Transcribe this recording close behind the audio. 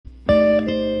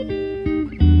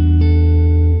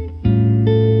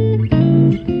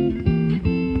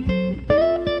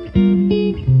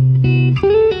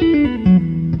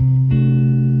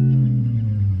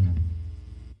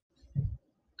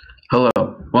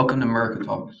Welcome to America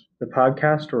Talks, the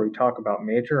podcast where we talk about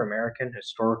major American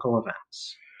historical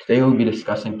events. Today we'll be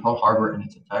discussing Pearl Harbor and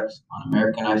its effects on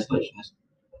American isolationism,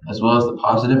 as well as the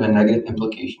positive and negative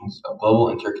implications of global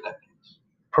interconnectedness.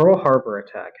 Pearl Harbor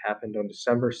attack happened on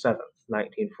December 7th,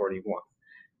 1941.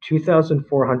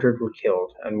 2,400 were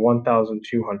killed and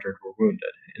 1,200 were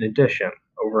wounded. In addition,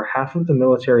 over half of the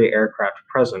military aircraft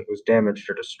present was damaged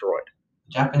or destroyed.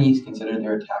 The Japanese considered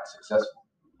their attack successful,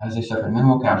 as they suffered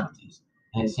minimal casualties,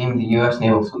 and it seemed the U.S.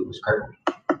 naval fleet was crippled.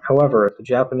 However, the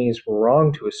Japanese were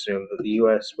wrong to assume that the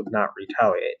U.S. would not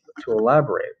retaliate. But to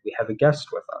elaborate, we have a guest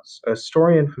with us, a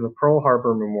historian from the Pearl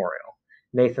Harbor Memorial,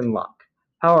 Nathan Locke.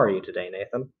 How are you today,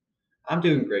 Nathan? I'm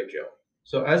doing great, Joe.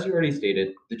 So as you already stated,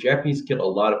 the Japanese killed a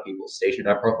lot of people stationed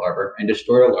at Pearl Harbor and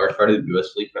destroyed a large part of the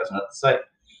U.S. fleet present at the site.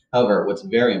 However, what's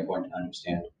very important to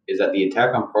understand is that the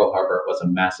attack on Pearl Harbor was a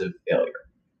massive failure.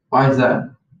 Why is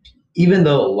that? Even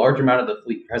though a large amount of the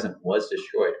fleet present was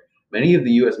destroyed, many of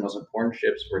the U.S. most important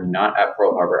ships were not at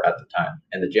Pearl Harbor at the time,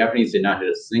 and the Japanese did not hit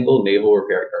a single naval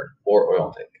repair yard or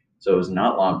oil tank. So it was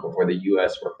not long before the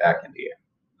U.S. were back in the air.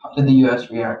 How did the U.S.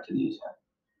 react to the attack?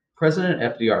 President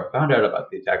FDR found out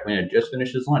about the attack when he had just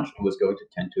finished his lunch and was going to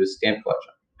tend to his stamp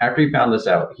collection. After he found this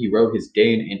out, he wrote his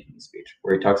Day in Infamy speech,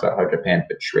 where he talks about how Japan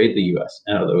betrayed the U.S.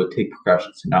 and how they would take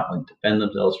precautions to not only defend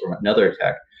themselves from another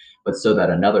attack, but so that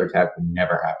another attack would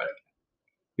never happen again.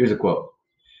 Here's a quote.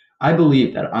 "I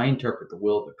believe that I interpret the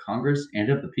will of the Congress and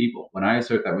of the people when I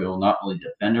assert that we will not only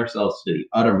defend ourselves to the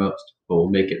uttermost, but will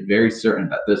make it very certain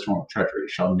that this form of treachery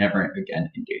shall never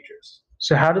again endanger us."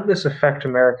 So how did this affect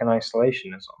American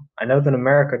isolationism? I know that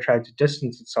America tried to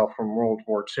distance itself from World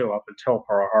War II up until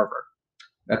Pearl Harbor.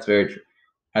 That's very true.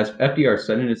 As FDR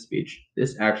said in his speech,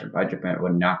 this action by Japan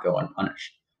would not go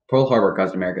unpunished. Pearl Harbor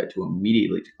caused America to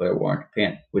immediately declare war on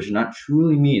Japan, which did not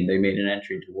truly mean they made an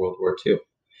entry into World War II.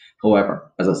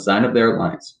 However, as a sign of their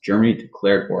alliance, Germany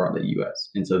declared war on the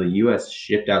U.S., and so the U.S.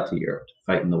 shipped out to Europe to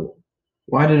fight in the war.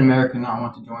 Why did America not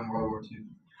want to join World War II?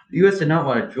 The U.S. did not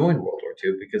want to join World War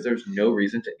II because there was no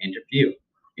reason to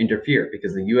interfere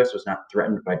because the U.S. was not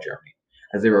threatened by Germany,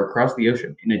 as they were across the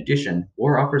ocean. In addition,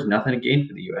 war offers nothing to gain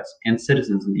for the U.S., and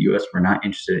citizens in the U.S. were not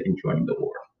interested in joining the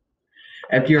war.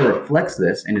 FDR reflects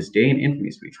this in his Day in Infamy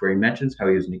speech, where he mentions how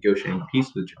he was negotiating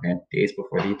peace with Japan days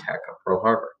before the attack of Pearl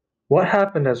Harbor. What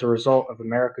happened as a result of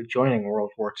America joining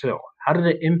World War II? How did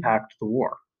it impact the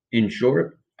war? In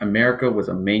short, America was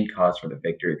a main cause for the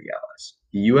victory of the Allies.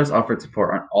 The U.S. offered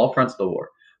support on all fronts of the war,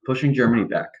 pushing Germany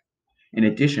back. In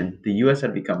addition, the U.S.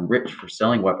 had become rich for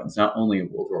selling weapons not only in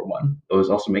World War I, but was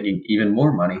also making even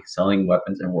more money selling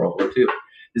weapons in World War II.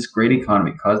 This great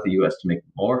economy caused the U.S. to make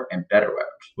more and better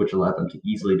weapons, which allowed them to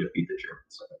easily defeat the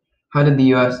Germans. How did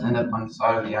the U.S. end up on the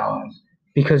side of the Allies?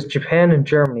 Because Japan and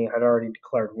Germany had already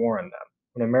declared war on them.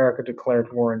 When America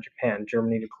declared war on Japan,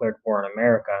 Germany declared war on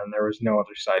America, and there was no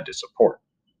other side to support.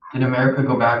 Did America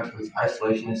go back to its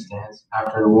isolationist stance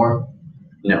after the war?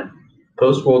 No.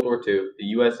 Post-World War II, the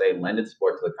USA lended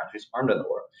support to the countries harmed in the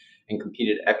war and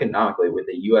competed economically with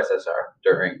the USSR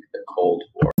during the Cold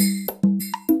War.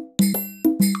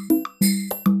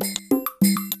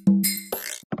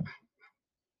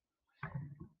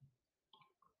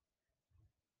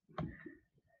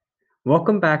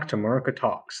 Welcome back to America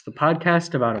Talks, the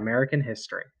podcast about American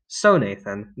history. So,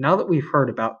 Nathan, now that we've heard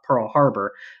about Pearl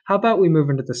Harbor, how about we move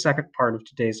into the second part of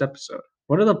today's episode?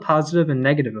 What are the positive and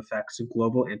negative effects of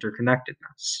global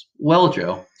interconnectedness? Well,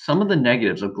 Joe, some of the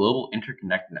negatives of global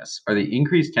interconnectedness are the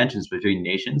increased tensions between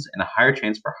nations and a higher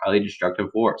chance for highly destructive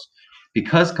wars.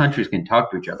 Because countries can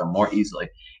talk to each other more easily,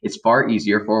 it's far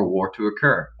easier for a war to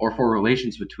occur or for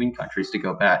relations between countries to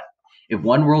go bad. If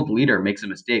one world leader makes a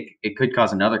mistake, it could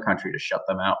cause another country to shut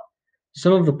them out.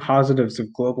 Some of the positives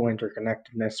of global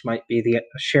interconnectedness might be the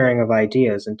sharing of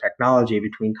ideas and technology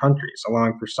between countries,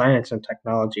 allowing for science and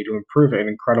technology to improve at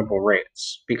incredible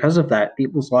rates. Because of that,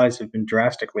 people's lives have been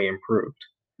drastically improved.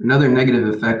 Another negative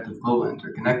effect of global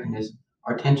interconnectedness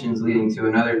are tensions leading to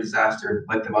another disaster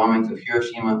like the bombings of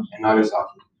Hiroshima and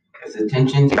Nagasaki. If the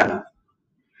tensions are enough.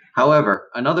 However,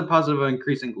 another positive of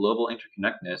increasing global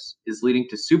interconnectedness is leading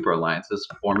to super alliances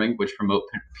forming which promote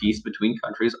peace between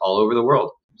countries all over the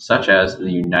world, such as the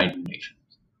United Nations.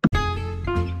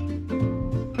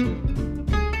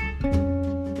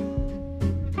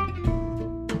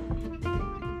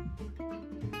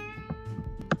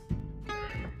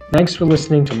 Thanks for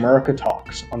listening to America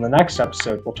Talks. On the next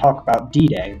episode, we'll talk about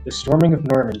D-Day, the storming of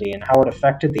Normandy, and how it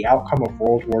affected the outcome of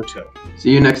World War II.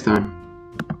 See you next time.